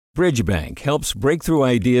Bridgebank helps breakthrough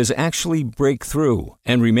ideas actually break through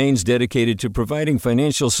and remains dedicated to providing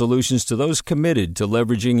financial solutions to those committed to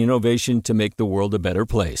leveraging innovation to make the world a better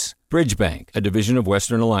place. Bridgebank, a division of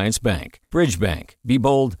Western Alliance Bank. Bridgebank. Be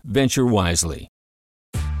bold, venture wisely.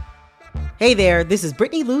 Hey there, this is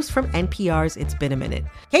Brittany Luce from NPR's It's Been a Minute.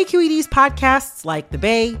 KQED's podcasts like The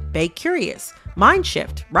Bay, Bay Curious, Mind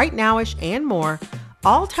Shift, Right Nowish, and more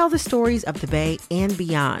all tell the stories of the Bay and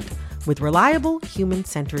beyond with reliable,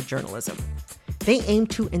 human-centered journalism. They aim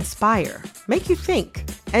to inspire, make you think,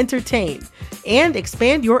 entertain, and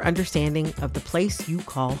expand your understanding of the place you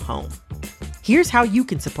call home. Here's how you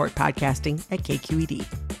can support podcasting at KQED.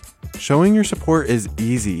 Showing your support is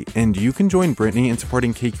easy, and you can join Brittany in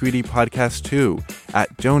supporting KQED Podcast too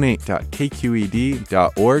at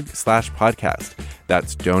donate.kqed.org/podcast.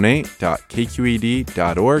 That's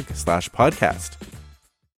donate.kqed.org/podcast.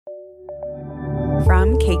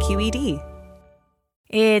 From KQED.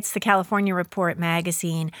 It's the California Report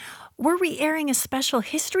magazine. We're re-airing a special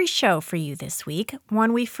history show for you this week,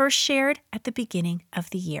 one we first shared at the beginning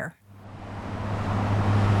of the year.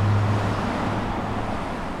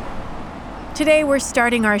 Today we're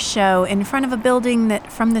starting our show in front of a building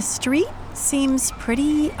that from the street seems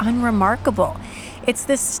pretty unremarkable. It's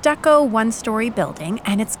this stucco one-story building,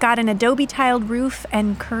 and it's got an adobe-tiled roof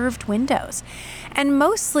and curved windows. And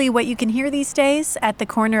mostly what you can hear these days at the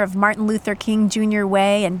corner of Martin Luther King Jr.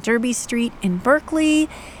 Way and Derby Street in Berkeley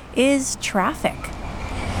is traffic.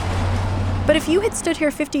 But if you had stood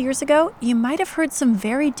here 50 years ago, you might have heard some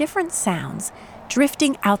very different sounds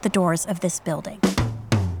drifting out the doors of this building.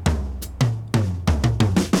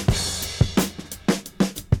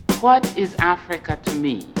 What is Africa to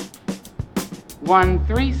me? One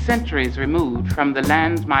 3 centuries removed from the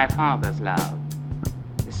lands my fathers loved,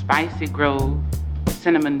 the spicy grove, the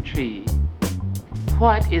cinnamon tree.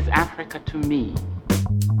 What is Africa to me?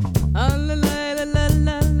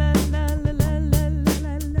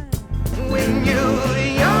 When you're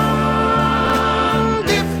young,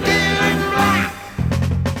 gifted and black,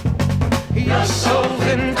 your soul's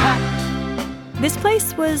intact. This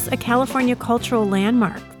place was a California cultural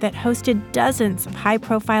landmark that hosted dozens of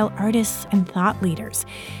high-profile artists and thought leaders.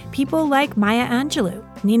 People like Maya Angelou,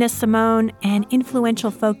 Nina Simone, and influential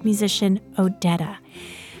folk musician Odetta.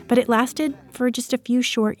 But it lasted for just a few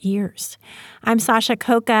short years. I'm Sasha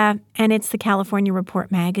Coca, and it's the California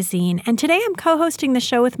Report magazine. And today I'm co-hosting the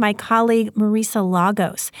show with my colleague Marisa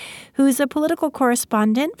Lagos, who's a political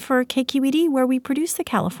correspondent for KQED, where we produce the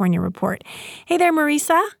California Report. Hey there,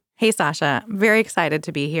 Marisa. Hey, Sasha. Very excited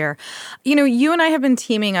to be here. You know, you and I have been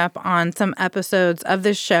teaming up on some episodes of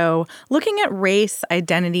this show looking at race,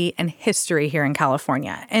 identity, and history here in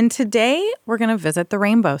California. And today, we're going to visit the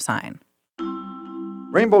Rainbow Sign.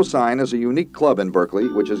 Rainbow Sign is a unique club in Berkeley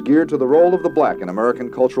which is geared to the role of the black in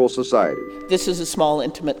American cultural society. This is a small,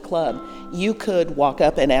 intimate club. You could walk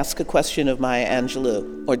up and ask a question of Maya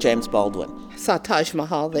Angelou or James Baldwin. Saw Taj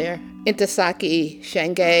Mahal there. Intisaki,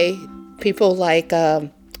 Shanghai, people like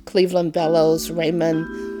Cleveland Bellows, Raymond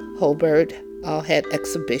Holbert, all had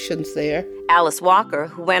exhibitions there. Alice Walker,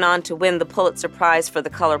 who went on to win the Pulitzer Prize for The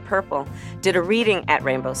Color Purple, did a reading at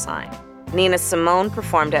Rainbow Sign. Nina Simone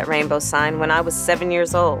performed at Rainbow Sign when I was 7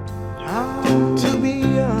 years old. Proud to be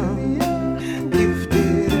young,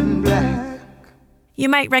 gifted and black. You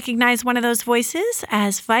might recognize one of those voices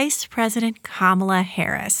as Vice President Kamala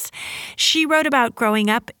Harris. She wrote about growing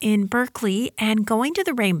up in Berkeley and going to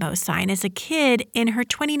the Rainbow Sign as a kid in her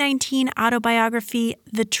 2019 autobiography,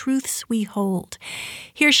 The Truths We Hold.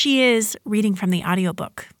 Here she is reading from the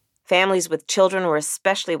audiobook. Families with children were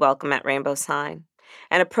especially welcome at Rainbow Sign,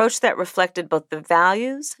 an approach that reflected both the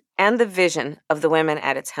values and the vision of the women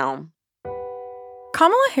at its helm.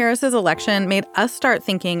 Kamala Harris's election made us start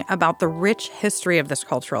thinking about the rich history of this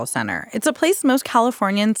cultural center. It's a place most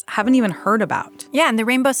Californians haven't even heard about. Yeah, and the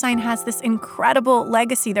Rainbow Sign has this incredible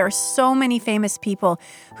legacy. There are so many famous people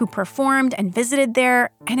who performed and visited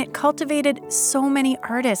there, and it cultivated so many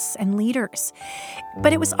artists and leaders.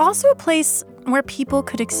 But it was also a place where people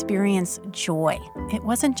could experience joy. It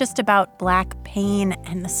wasn't just about Black pain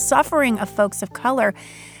and the suffering of folks of color,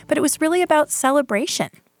 but it was really about celebration.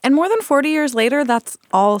 And more than 40 years later, that's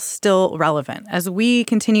all still relevant as we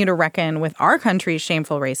continue to reckon with our country's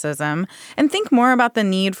shameful racism and think more about the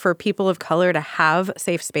need for people of color to have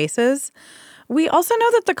safe spaces. We also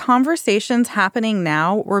know that the conversations happening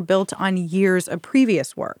now were built on years of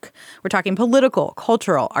previous work. We're talking political,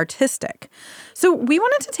 cultural, artistic. So we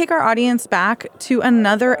wanted to take our audience back to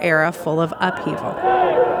another era full of upheaval.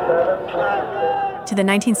 to the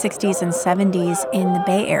 1960s and 70s in the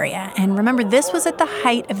Bay Area. And remember, this was at the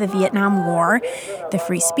height of the Vietnam War, the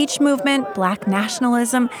free speech movement, Black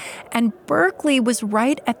nationalism, and Berkeley was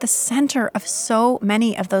right at the center of so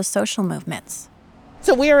many of those social movements.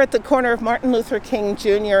 So we are at the corner of Martin Luther King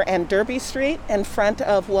Jr. and Derby Street in front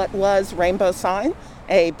of what was Rainbow Sign,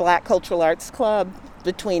 a Black cultural arts club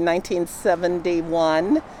between 1971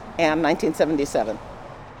 and 1977.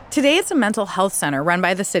 Today, it's a mental health center run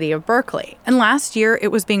by the city of Berkeley. And last year,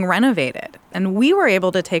 it was being renovated. And we were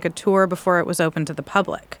able to take a tour before it was open to the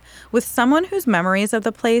public with someone whose memories of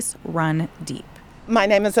the place run deep. My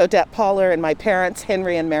name is Odette Poller, and my parents,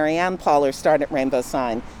 Henry and Marianne Poller, started Rainbow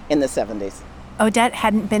Sign in the 70s. Odette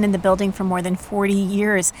hadn't been in the building for more than 40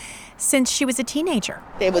 years, since she was a teenager.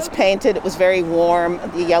 It was painted, it was very warm,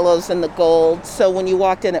 the yellows and the gold. So when you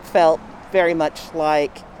walked in, it felt very much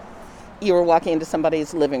like you were walking into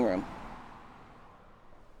somebody's living room.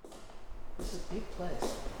 This is a big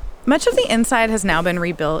place. Much of the inside has now been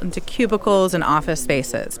rebuilt into cubicles and office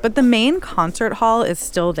spaces, but the main concert hall is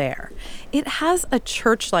still there. It has a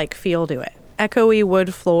church-like feel to it. Echoey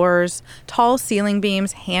wood floors, tall ceiling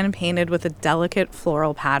beams hand-painted with a delicate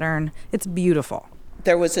floral pattern. It's beautiful.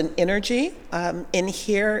 There was an energy in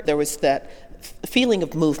here. There was that feeling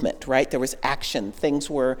of movement, right? There was action. Things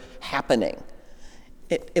were happening.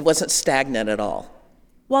 It wasn't stagnant at all.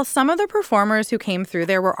 While some of the performers who came through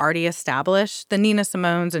there were already established, the Nina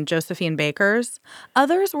Simones and Josephine Bakers,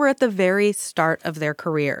 others were at the very start of their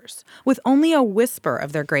careers, with only a whisper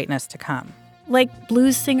of their greatness to come. Like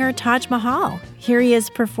blues singer Taj Mahal. Here he is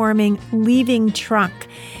performing Leaving Trunk.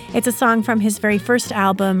 It's a song from his very first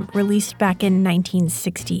album, released back in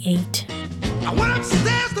 1968. I went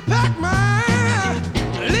upstairs to pack my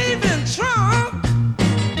leaving trunk.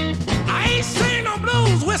 I ain't seen no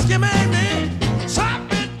blues, whiskey made me.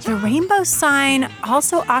 The Rainbow Sign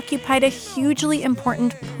also occupied a hugely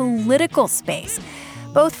important political space,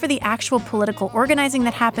 both for the actual political organizing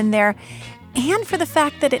that happened there and for the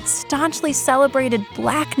fact that it staunchly celebrated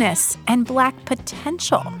Blackness and Black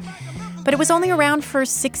potential. But it was only around for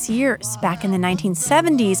 6 years back in the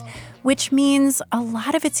 1970s, which means a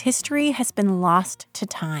lot of its history has been lost to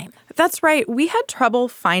time. That's right. We had trouble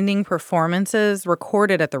finding performances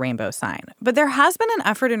recorded at the Rainbow Sign, but there has been an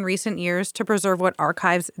effort in recent years to preserve what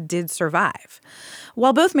archives did survive.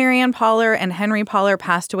 While both Marianne Poller and Henry Poller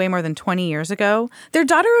passed away more than 20 years ago, their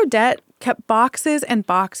daughter Odette kept boxes and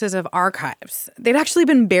boxes of archives. They'd actually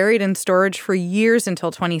been buried in storage for years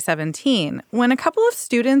until 2017, when a couple of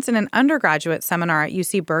students in an undergraduate seminar at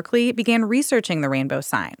UC Berkeley began researching the Rainbow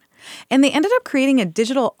Sign. And they ended up creating a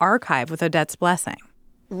digital archive with Odette's blessing.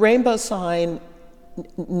 Rainbow Sign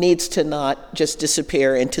needs to not just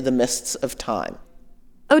disappear into the mists of time.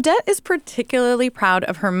 Odette is particularly proud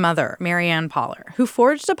of her mother, Marianne Poller, who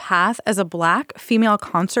forged a path as a Black female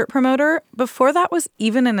concert promoter before that was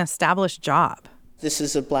even an established job. This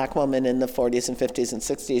is a Black woman in the 40s and 50s and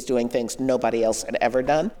 60s doing things nobody else had ever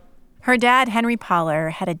done. Her dad, Henry Poller,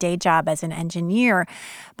 had a day job as an engineer,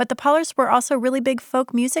 but the Pollers were also really big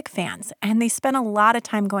folk music fans, and they spent a lot of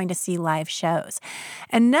time going to see live shows.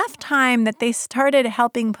 Enough time that they started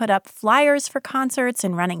helping put up flyers for concerts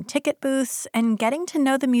and running ticket booths and getting to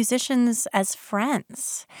know the musicians as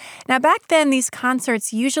friends. Now, back then, these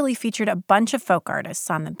concerts usually featured a bunch of folk artists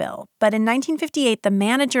on the bill, but in 1958, the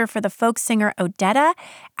manager for the folk singer Odetta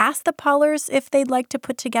asked the Pollers if they'd like to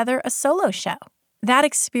put together a solo show. That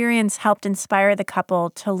experience helped inspire the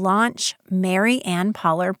couple to launch Mary Ann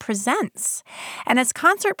Poller Presents. And as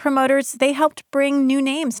concert promoters, they helped bring new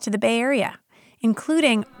names to the Bay Area,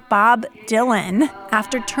 including Bob Dylan,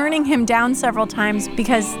 after turning him down several times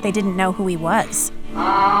because they didn't know who he was.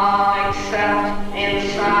 All except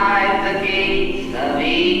inside the gates of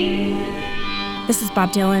Eden. This is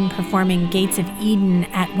Bob Dylan performing Gates of Eden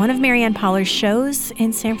at one of Mary Ann Poller's shows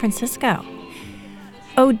in San Francisco.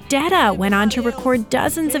 Odetta went on to record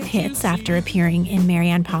dozens of hits after appearing in Mary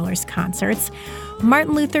Ann Poller's concerts.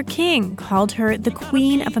 Martin Luther King called her the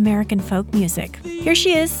queen of American folk music. Here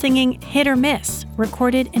she is singing Hit or Miss,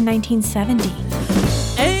 recorded in 1970.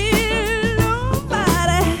 Ain't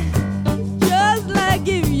nobody just like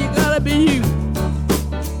you gotta be you.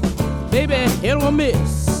 Baby, hit or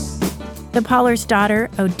miss. The Poller's daughter,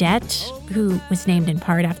 Odette, who was named in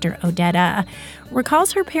part after Odetta,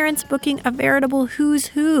 recalls her parents booking a veritable who's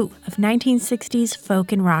who of 1960s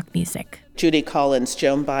folk and rock music. Judy Collins,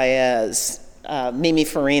 Joan Baez, Mimi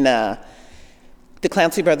Farina, the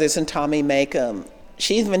Clancy Brothers and Tommy Makem.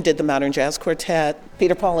 She even did the Modern Jazz Quartet,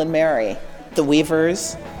 Peter, Paul, and Mary, the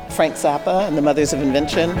Weavers, Frank Zappa and the Mothers of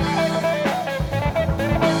Invention.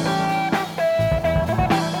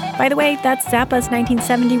 By the way, that's Zappa's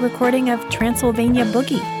 1970 recording of Transylvania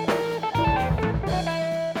Boogie.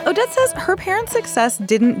 Odette says her parents' success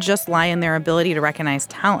didn't just lie in their ability to recognize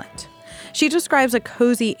talent. She describes a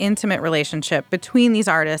cozy, intimate relationship between these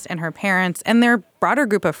artists and her parents and their broader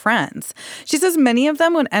group of friends. She says many of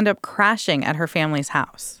them would end up crashing at her family's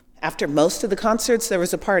house. After most of the concerts, there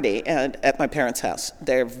was a party at my parents' house.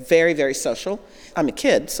 They're very, very social. I'm a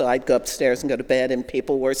kid, so I'd go upstairs and go to bed, and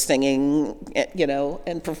people were singing,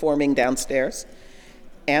 and performing downstairs.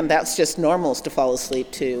 And that's just normal, to fall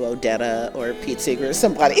asleep to Odetta or Pete Seeger or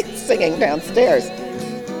somebody singing downstairs.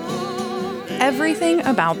 Everything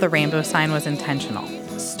about the rainbow sign was intentional,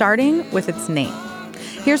 starting with its name.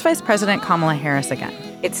 Here's Vice President Kamala Harris again.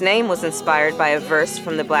 Its name was inspired by a verse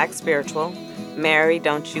from the Black spiritual, Mary,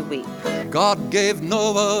 Don't You Weep. God gave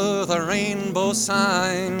Noah the rainbow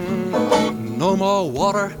sign. No more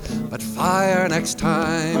water, but fire next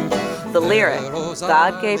time. The lyric,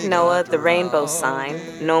 God gave Noah the rainbow sign,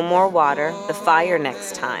 no more water, the fire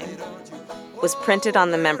next time, was printed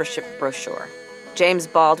on the membership brochure. James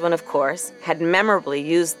Baldwin, of course, had memorably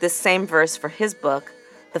used this same verse for his book,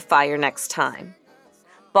 The Fire Next Time.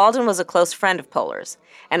 Baldwin was a close friend of Polar's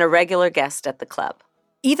and a regular guest at the club.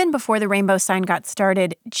 Even before the rainbow sign got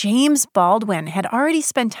started, James Baldwin had already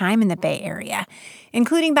spent time in the Bay Area,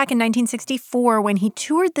 including back in 1964 when he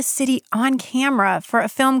toured the city on camera for a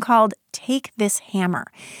film called Take This Hammer.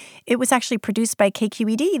 It was actually produced by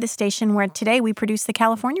KQED, the station where today we produce the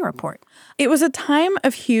California Report. It was a time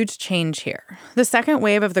of huge change here. The second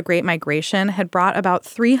wave of the Great Migration had brought about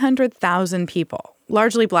 300,000 people,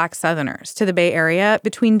 largely Black Southerners, to the Bay Area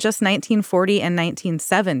between just 1940 and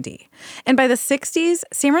 1970. And by the 60s,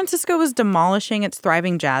 San Francisco was demolishing its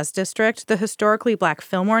thriving jazz district, the historically Black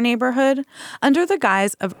Fillmore neighborhood, under the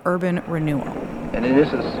guise of urban renewal. And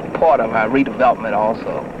this is part of our redevelopment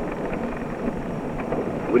also.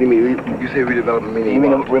 What do you mean? You say redevelopment meaning? You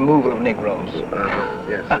mean removal of Negroes?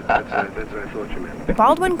 Yes, that's what I thought you meant.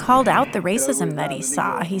 Baldwin called out the racism that he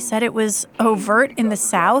saw. He said it was overt in the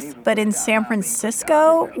South, but in San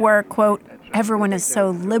Francisco, where, quote, everyone is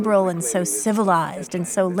so liberal and so civilized and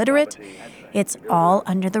so literate, it's all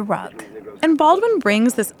under the rug. And Baldwin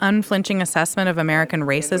brings this unflinching assessment of American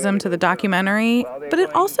racism to the documentary, but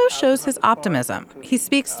it also shows his optimism. He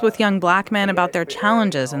speaks with young Black men about their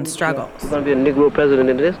challenges and struggles. There's going to be a Negro president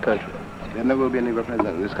in this country. There never will be a Negro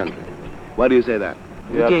president in this country. Why do you say that?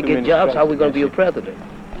 We can't get jobs, how are we going to be a president?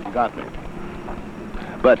 You got me.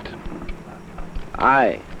 But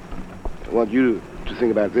I want you to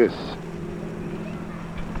think about this.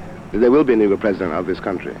 That there will be a Negro president of this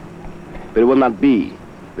country, but it will not be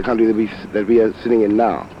the country that we are sitting in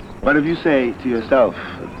now. But if you say to yourself,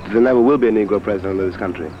 there never will be a Negro president of this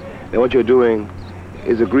country, then what you're doing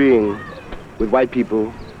is agreeing with white people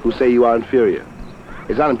who say you are inferior.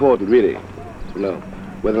 It's not important, really,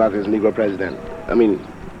 whether or not there's a Negro president. I mean,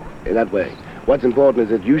 in that way. What's important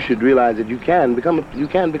is that you should realize that you can become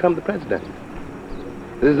the president.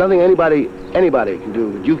 There's nothing anybody can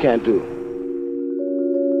do that you can't do.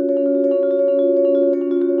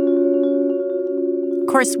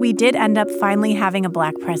 Of course, we did end up finally having a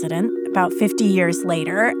Black president about 50 years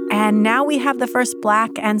later, and now we have the first Black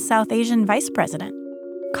and South Asian vice president.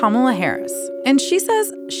 Kamala Harris. And she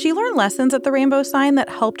says she learned lessons at the Rainbow Sign that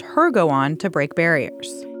helped her go on to break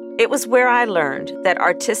barriers. It was where I learned that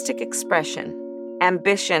artistic expression,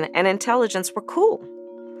 ambition, and intelligence were cool.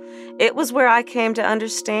 It was where I came to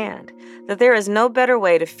understand that there is no better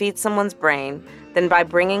way to feed someone's brain than by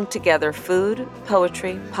bringing together food,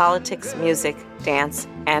 poetry, politics, music, dance,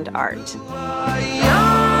 and art.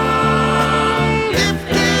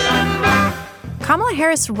 Kamala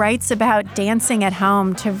Harris writes about dancing at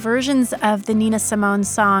home to versions of the Nina Simone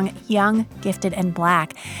song Young, Gifted, and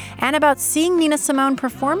Black, and about seeing Nina Simone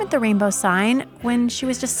perform at the Rainbow Sign when she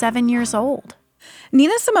was just 7 years old.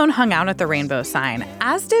 Nina Simone hung out at the Rainbow Sign,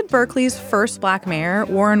 as did Berkeley's first Black mayor,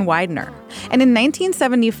 Warren Widener. And in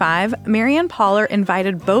 1975, Marianne Poller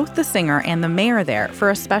invited both the singer and the mayor there for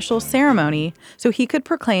a special ceremony so he could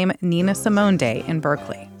proclaim Nina Simone Day in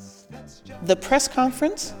Berkeley. The press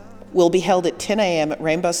conference will be held at 10 a.m. at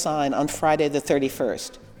Rainbow Sign on Friday the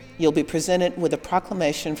 31st. You'll be presented with a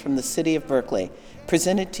proclamation from the city of Berkeley,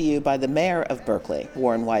 presented to you by the mayor of Berkeley,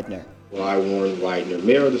 Warren Widener. Well, I, Warren Widener,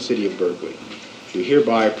 mayor of the city of Berkeley, do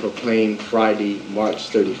hereby proclaim Friday, March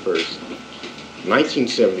 31st,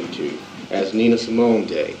 1972, as Nina Simone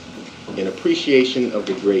Day, in appreciation of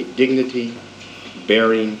the great dignity,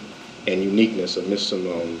 bearing, and uniqueness of Miss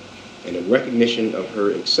Simone, and in recognition of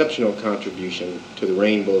her exceptional contribution to the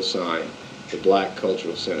Rainbow Sign, the Black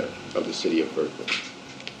Cultural Center of the city of Berkeley.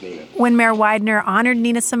 Nina. When Mayor Widener honored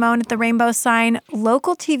Nina Simone at the Rainbow Sign,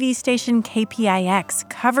 local TV station KPIX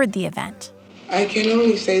covered the event. I can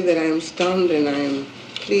only say that I'm stunned and I'm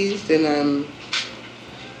pleased and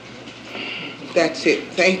that's it.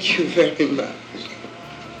 Thank you very much.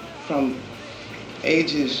 From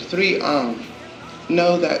ages 3 on,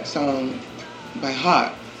 know that song by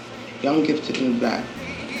heart. Young Gifted and Black.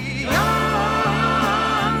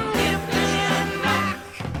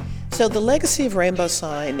 So the legacy of Rainbow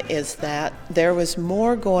Sign is that there was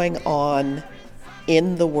more going on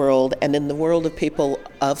in the world and in the world of people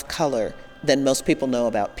of color than most people know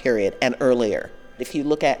about, period, and earlier. If you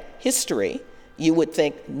look at history, you would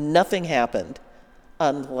think nothing happened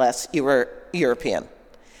unless you were European.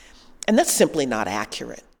 And that's simply not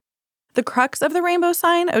accurate. The crux of the Rainbow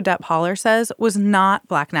Sign, Odette Poller says, was not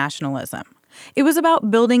Black nationalism. It was about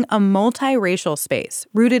building a multiracial space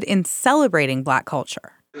rooted in celebrating Black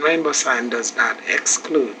culture. Rainbow Sign does not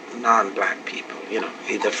exclude non-Black people,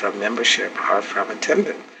 either from membership or from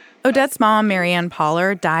attendance. Odette's mom, Marianne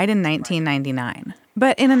Poller, died in 1999.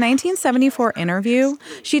 But in a 1974 interview,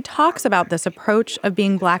 she talks about this approach of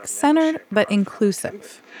being Black-centered but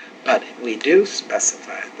inclusive. But we do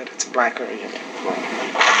specify that it's Black-oriented,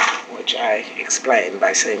 which I explain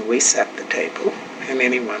by saying we set the table and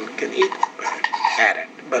anyone can eat at it.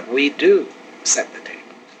 But we do set the table.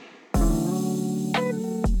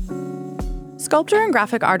 Sculptor and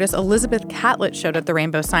graphic artist Elizabeth Catlett showed at the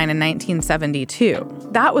Rainbow Sign in 1972.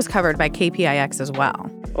 That was covered by KPIX as well.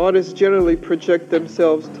 Artists generally project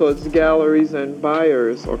themselves towards galleries and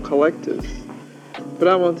buyers or collectors. But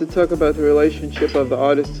I want to talk about the relationship of the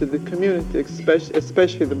artist to the community,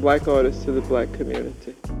 especially the Black artist to the Black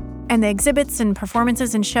community. And the exhibits and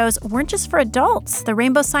performances and shows weren't just for adults. The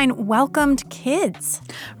Rainbow Sign welcomed kids.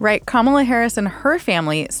 Right. Kamala Harris and her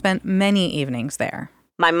family spent many evenings there.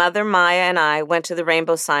 My mother, Maya, and I went to the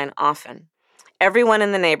Rainbow Sign often. Everyone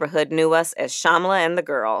in the neighborhood knew us as Shamla and the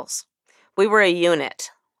girls. We were a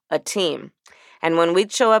unit, a team. And when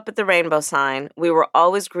we'd show up at the Rainbow Sign, we were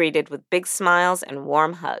always greeted with big smiles and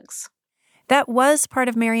warm hugs. That was part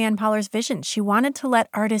of Marianne Poller's vision. She wanted to let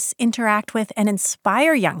artists interact with and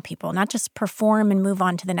inspire young people, not just perform and move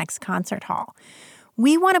on to the next concert hall.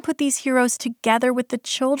 We want to put these heroes together with the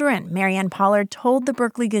children, Marianne Poller told the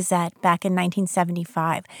Berkeley Gazette back in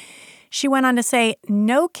 1975. She went on to say,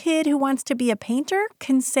 no kid who wants to be a painter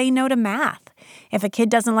can say no to math. If a kid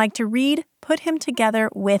doesn't like to read, put him together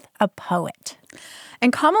with a poet.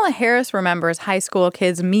 And Kamala Harris remembers high school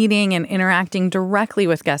kids meeting and interacting directly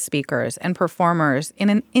with guest speakers and performers in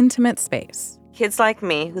an intimate space. Kids like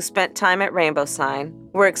me, who spent time at Rainbow Sign,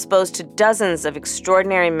 were exposed to dozens of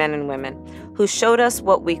extraordinary men and women who showed us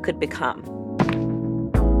what we could become.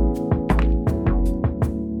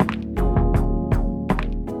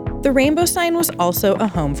 The Rainbow Sign was also a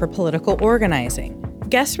home for political organizing.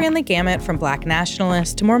 Guests ran the gamut from Black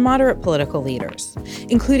nationalists to more moderate political leaders,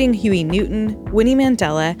 including Huey Newton, Winnie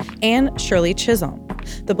Mandela, and Shirley Chisholm,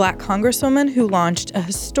 the Black congresswoman who launched a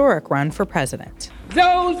historic run for president.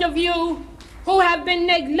 Those of you who have been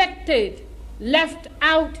neglected, left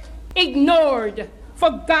out, ignored,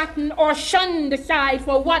 forgotten, or shunned aside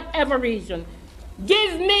for whatever reason,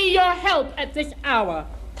 give me your help at this hour.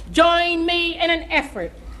 Join me in an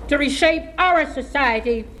effort to reshape our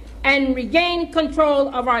society and regain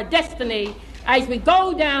control of our destiny as we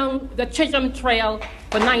go down the Chisholm Trail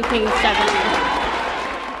for 1970.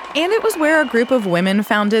 And it was where a group of women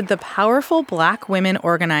founded the Powerful Black Women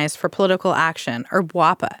Organized for Political Action, or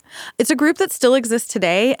BWOPA. It's a group that still exists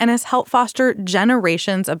today and has helped foster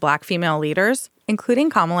generations of Black female leaders, including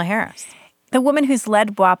Kamala Harris. The woman who's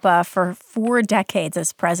led BWOPA for 4 decades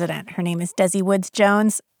as president, her name is Desi Woods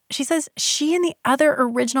Jones. She says she and the other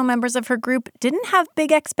original members of her group didn't have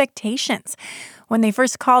big expectations when they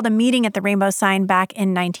first called a meeting at the Rainbow Sign back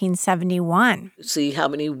in 1971. See how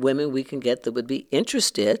many women we can get that would be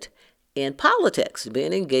interested in politics,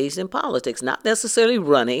 being engaged in politics, not necessarily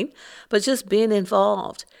running, but just being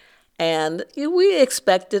involved. And we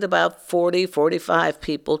expected about 40, 45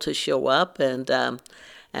 people to show up, and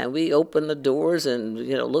we opened the doors and,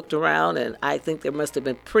 looked around, and I think there must have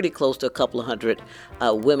been pretty close to a couple of hundred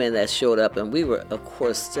women that showed up, and we were, of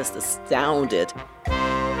course, just astounded.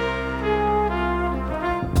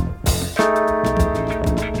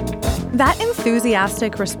 That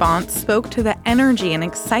enthusiastic response spoke to the energy and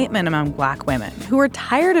excitement among Black women who were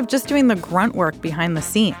tired of just doing the grunt work behind the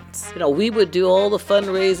scenes. We would do all the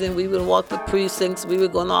fundraising. We would walk the precincts. We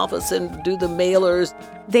would go in the office and do the mailers.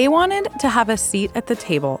 They wanted to have a seat at the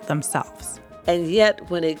table themselves. And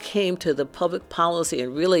yet, when it came to the public policy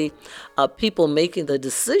and really people making the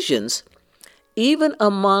decisions, even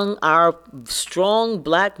among our strong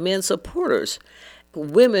black men supporters,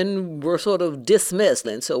 women were sort of dismissed.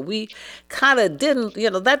 And so we kind of didn't,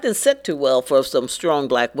 that didn't sit too well for some strong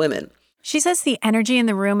black women. She says the energy in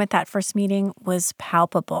the room at that first meeting was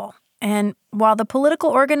palpable. And while the political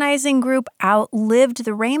organizing group outlived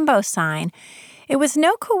the rainbow sign, it was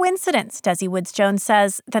no coincidence, Desi Woods-Jones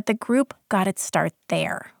says, that the group got its start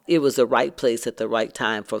there. It was the right place at the right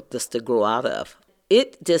time for this to grow out of.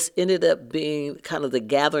 It just ended up being kind of the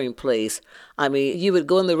gathering place. I mean, you would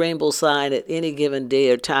go in the rainbow sign at any given day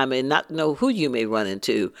or time and not know who you may run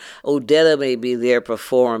into. Odetta may be there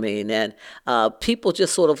performing, and people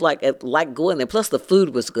just sort of like going there. Plus, the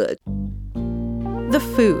food was good. The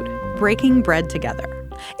food, breaking bread together.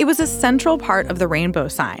 It was a central part of the rainbow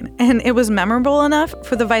sign, and it was memorable enough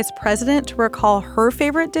for the vice president to recall her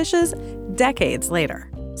favorite dishes decades later.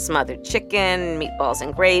 Smothered chicken, meatballs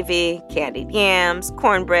and gravy, candied yams,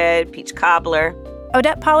 cornbread, peach cobbler.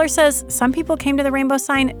 Odette Poller says some people came to the rainbow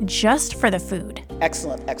sign just for the food.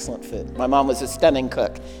 Excellent, excellent food. My mom was a stunning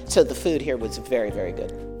cook, so the food here was very, very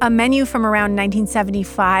good. A menu from around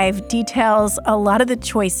 1975 details a lot of the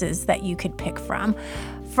choices that you could pick from.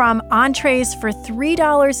 From entrees for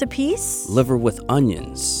 $3 a piece. Liver with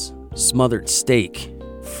onions, smothered steak,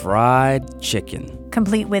 fried chicken.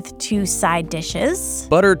 Complete with 2 side dishes.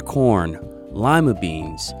 Buttered corn, lima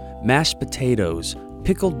beans, mashed potatoes,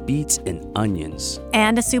 pickled beets and onions.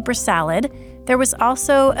 And a super salad. There was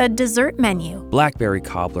also a dessert menu. Blackberry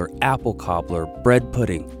cobbler, apple cobbler, bread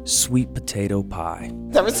pudding, sweet potato pie.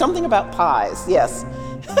 There was something about pies, yes.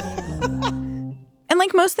 And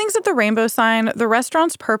like most things at the rainbow sign, the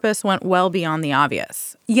restaurant's purpose went well beyond the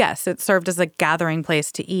obvious. Yes, it served as a gathering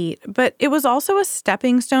place to eat, but it was also a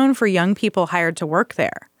stepping stone for young people hired to work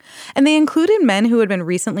there. And they included men who had been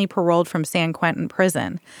recently paroled from San Quentin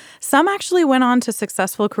prison. Some actually went on to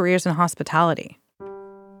successful careers in hospitality.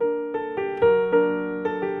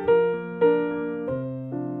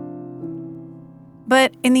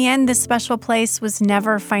 But in the end, this special place was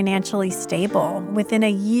never financially stable. Within a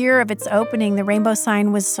year of its opening, the rainbow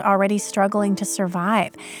sign was already struggling to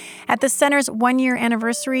survive. At the center's one-year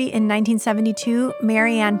anniversary in 1972,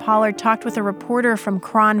 Mary Ann Pollard talked with a reporter from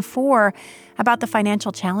KRON 4 about the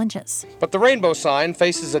financial challenges. But the rainbow sign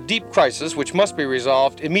faces a deep crisis which must be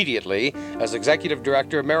resolved immediately, as Executive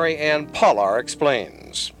Director Mary Ann Pollard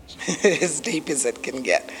explains. As deep as it can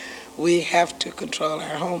get. We have to control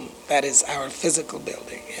our home. That is our physical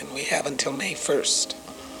building, and we have until May 1st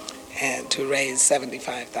and to raise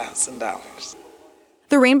 $75,000.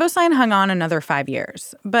 The rainbow sign hung on another 5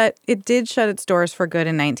 years, but it did shut its doors for good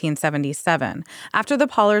in 1977, after the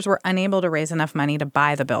Pollards were unable to raise enough money to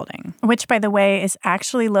buy the building. Which, by the way, is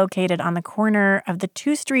actually located on the corner of the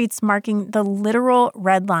 2 streets marking the literal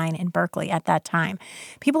red line in Berkeley at that time.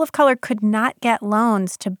 People of color could not get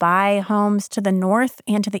loans to buy homes to the north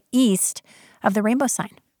and to the east of the rainbow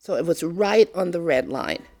sign. So it was right on the red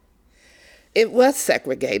line. It was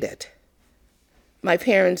segregated. My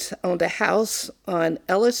parents owned a house on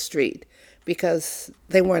Ellis Street because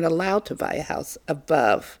they weren't allowed to buy a house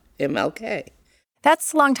above MLK.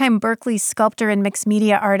 That's longtime Berkeley sculptor and mixed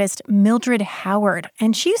media artist Mildred Howard,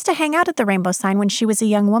 and she used to hang out at the rainbow sign when she was a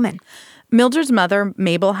young woman. Mildred's mother,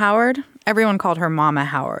 Mabel Howard, everyone called her Mama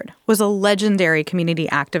Howard, was a legendary community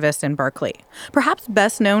activist in Berkeley, perhaps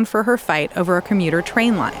best known for her fight over a commuter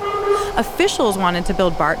train line. Officials wanted to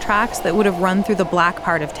build BART tracks that would have run through the black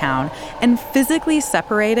part of town and physically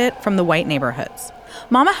separate it from the white neighborhoods.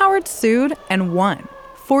 Mama Howard sued and won,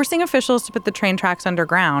 forcing officials to put the train tracks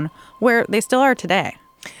underground, where they still are today.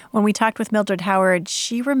 When we talked with Mildred Howard,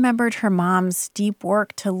 she remembered her mom's deep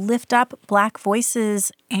work to lift up black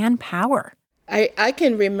voices and power. I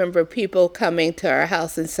can remember people coming to our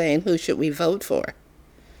house and saying, who should we vote for?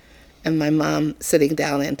 And my mom sitting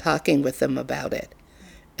down and talking with them about it.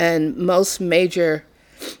 And most major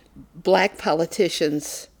black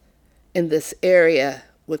politicians in this area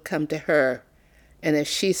would come to her, and if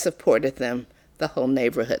she supported them, the whole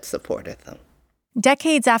neighborhood supported them.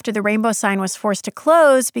 Decades after the rainbow sign was forced to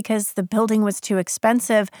close because the building was too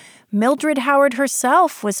expensive, Mildred Howard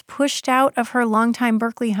herself was pushed out of her longtime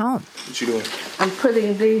Berkeley home. What you doing? I'm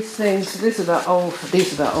putting these things, these are the old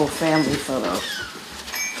family photos.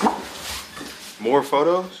 More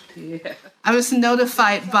photos? Yeah. I was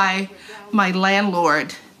notified by my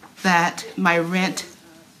landlord that my rent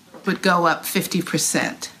would go up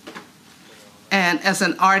 50%. And as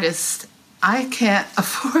an artist, I can't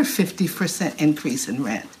afford 50% increase in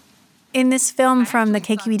rent. In this film from the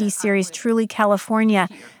KQED series Truly California,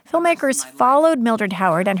 filmmakers followed Mildred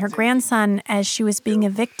Howard and her grandson as she was being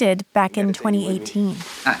evicted back in 2018.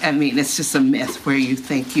 I mean, it's just a myth where you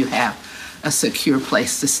think you have a secure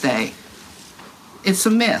place to stay. It's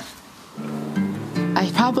a myth.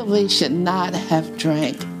 I probably should not have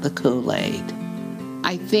drank the Kool-Aid.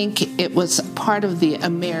 I think it was part of the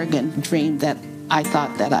American dream that I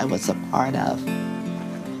thought that I was a part of.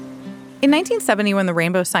 In 1970, when the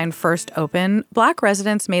rainbow sign first opened, Black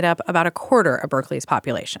residents made up about a quarter of Berkeley's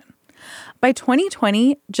population. By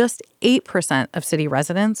 2020, just 8% of city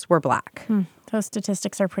residents were Black. Those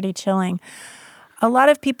statistics are pretty chilling. A lot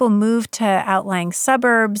of people moved to outlying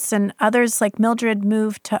suburbs, and others, like Mildred,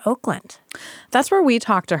 moved to Oakland. That's where we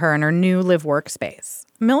talked to her in her new live-work space.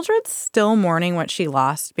 Mildred's still mourning what she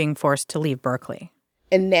lost being forced to leave Berkeley.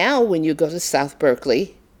 And now when you go to South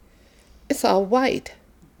Berkeley, it's all white.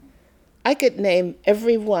 I could name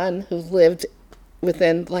everyone who lived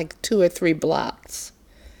within like 2 or 3 blocks.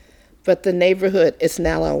 But the neighborhood is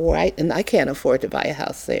now all white, and I can't afford to buy a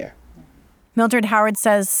house there. Mildred Howard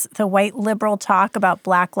says the white liberal talk about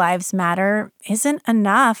Black Lives Matter isn't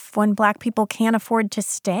enough when Black people can't afford to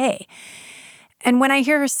stay. And when I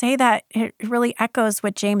hear her say that, it really echoes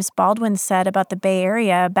what James Baldwin said about the Bay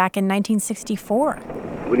Area back in 1964.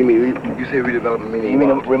 What do you mean? You say redevelopment meaning? You mean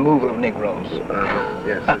removal of Negroes?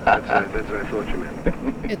 Yes, that's what I thought you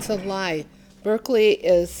meant. It's a lie. Berkeley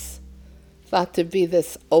is thought to be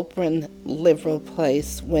this open, liberal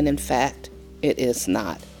place when in fact it is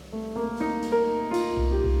not.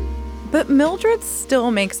 But Mildred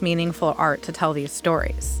still makes meaningful art to tell these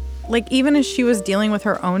stories. Like, even as she was dealing with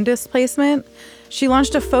her own displacement, she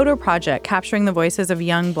launched a photo project capturing the voices of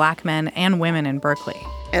young Black men and women in Berkeley.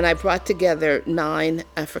 And I brought together 9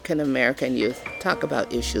 African-American youth to talk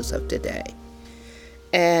about issues of today.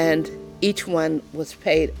 And each one was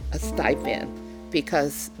paid a stipend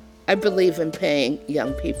because I believe in paying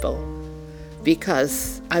young people,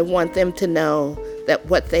 because I want them to know that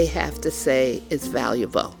what they have to say is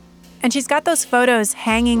valuable. And she's got those photos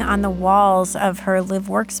hanging on the walls of her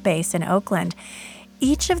live-work space in Oakland.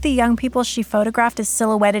 Each of the young people she photographed is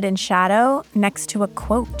silhouetted in shadow next to a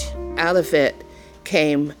quote. Out of it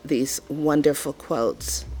came these wonderful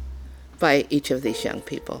quotes by each of these young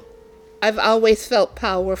people. I've always felt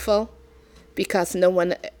powerful because no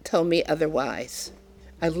one told me otherwise.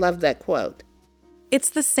 I love that quote. It's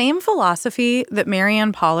the same philosophy that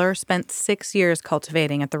Marianne Poller spent 6 years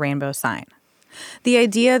cultivating at the Rainbow Sign. The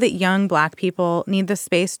idea that young Black people need the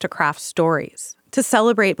space to craft stories, to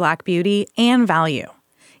celebrate Black beauty and value,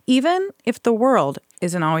 even if the world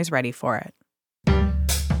isn't always ready for it.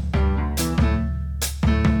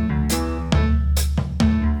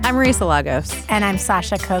 I'm Marisa Lagos. And I'm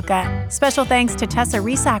Sasha Coca. Special thanks to Tessa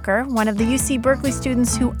Riesacker, one of the UC Berkeley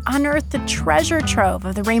students who unearthed the treasure trove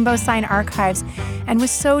of the Rainbow Sign archives and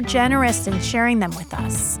was so generous in sharing them with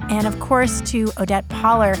us. And of course to Odette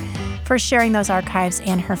Poller for sharing those archives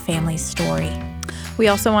and her family's story. We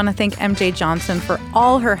also want to thank MJ Johnson for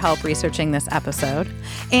all her help researching this episode,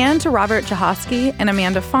 and to Robert Jahosky and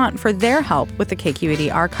Amanda Font for their help with the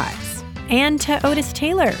KQED archives. And to Otis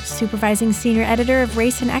Taylor, supervising senior editor of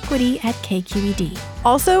Race and Equity at KQED.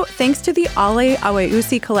 Also, thanks to the Ale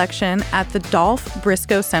Aweusi collection at the Dolph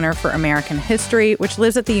Briscoe Center for American History, which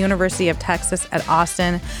lives at the University of Texas at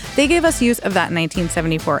Austin. They gave us use of that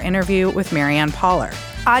 1974 interview with Marianne Poller.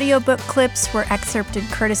 Audiobook clips were excerpted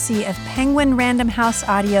courtesy of Penguin Random House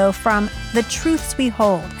Audio from The Truths We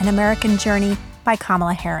Hold, An American Journey by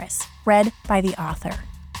Kamala Harris, read by the author.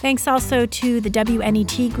 Thanks also to the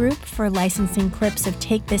WNET Group for licensing clips of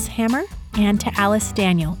Take This Hammer, and to Alice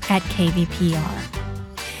Daniel at KVPR.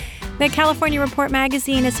 The California Report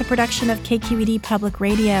magazine is a production of KQED Public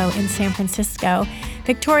Radio in San Francisco.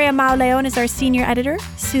 Victoria Mauleon is our senior editor,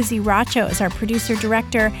 Susie Racho is our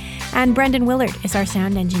producer-director, and Brendan Willard is our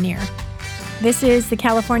sound engineer. This is the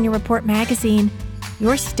California Report magazine,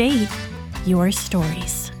 your state, your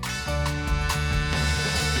stories.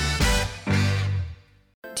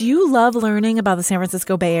 Do you love learning about the San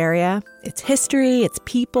Francisco Bay Area, its history, its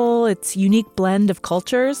people, its unique blend of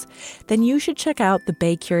cultures? Then you should check out the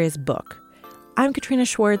Bay Curious book. I'm Katrina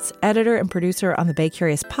Schwartz, editor and producer on the Bay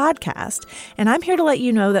Curious podcast, and I'm here to let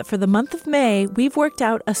you know that for the month of May, we've worked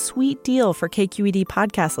out a sweet deal for KQED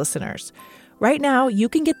podcast listeners. Right now, you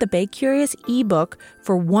can get the Bay Curious ebook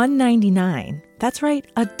for $1.99. That's right,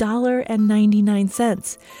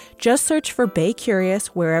 $1.99. Just search for Bay Curious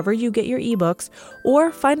wherever you get your ebooks,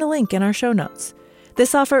 or find a link in our show notes.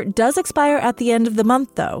 This offer does expire at the end of the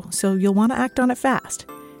month, though, so you'll want to act on it fast.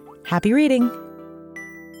 Happy reading!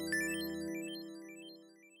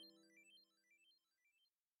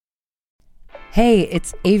 Hey,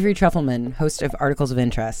 it's Avery Trufelman, host of Articles of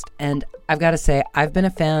Interest, and I've got to say, I've been a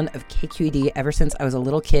fan of KQED ever since I was a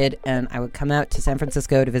little kid, and I would come out to San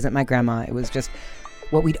Francisco to visit my grandma. It was just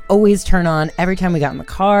What we'd always turn on every time we got in the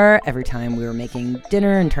car, every time we were making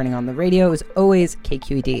dinner and turning on the radio, was always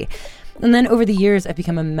KQED. And then over the years, I've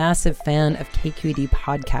become a massive fan of KQED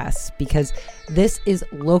podcasts because this is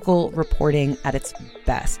local reporting at its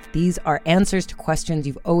best. These are answers to questions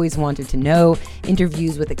you've always wanted to know,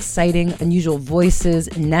 interviews with exciting, unusual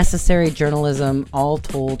voices, necessary journalism, all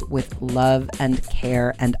told with love and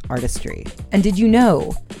care and artistry. And did you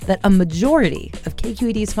know that a majority of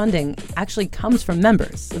KQED's funding actually comes from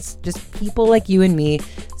members? It's just people like you and me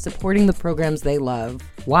supporting the programs they love,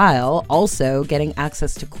 while also getting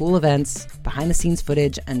access to cool events, behind-the-scenes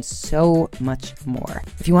footage, and so much more.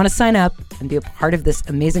 If you want to sign up and be a part of this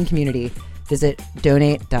amazing community, visit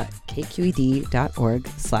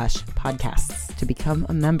donate.kqed.org/podcasts to become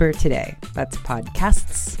a member today. That's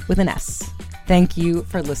podcasts with an S. Thank you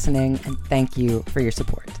for listening, and thank you for your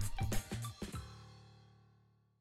support.